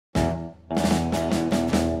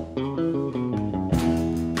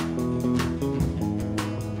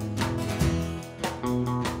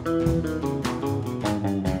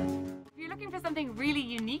Something really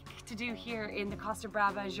unique to do here in the Costa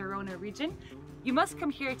Brava Girona region, you must come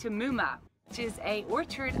here to Mooma, which is a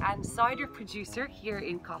orchard and cider producer here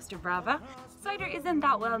in Costa Brava. Cider isn't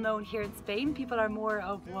that well known here in Spain. People are more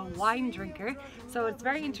of a wine drinker, so it's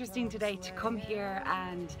very interesting today to come here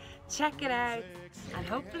and check it out and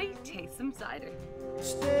hopefully taste some cider.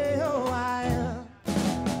 Stay a while.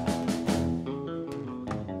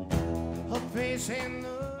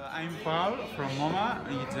 I'm Paul from Mooma.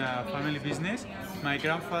 It's a family business. My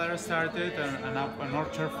grandfather started an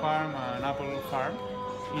orchard farm, an apple farm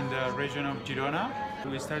in the region of Girona.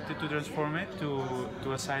 We started to transform it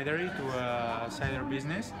to a cidery, to a cider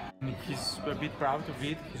business. And he's a bit proud of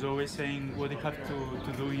it. He's always saying what we have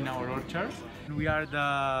to do in our orchards. We are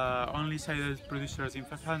the only cider producers in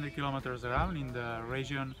 500 kilometers around in the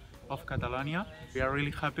region of Catalonia. We are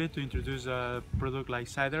really happy to introduce a product like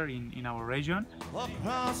cider in our region.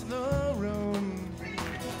 Across the room,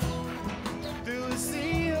 do you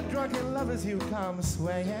see the drunken lovers you come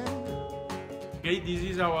swaying? Okay, this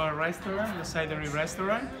is our restaurant, the Cidery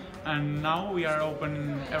restaurant, and now we are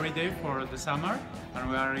open every day for the summer, and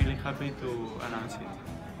we are really happy to announce it.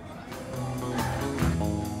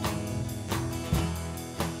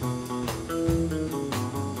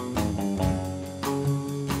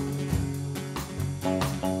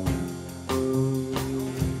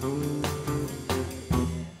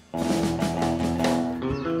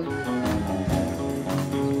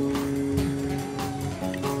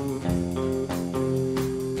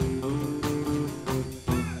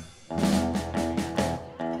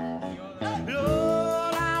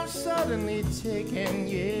 Taken,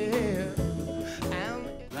 yeah.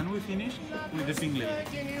 Then we finish with the pink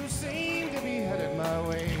lady. You seem to be headed my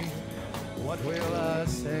way. What will I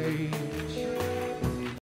say?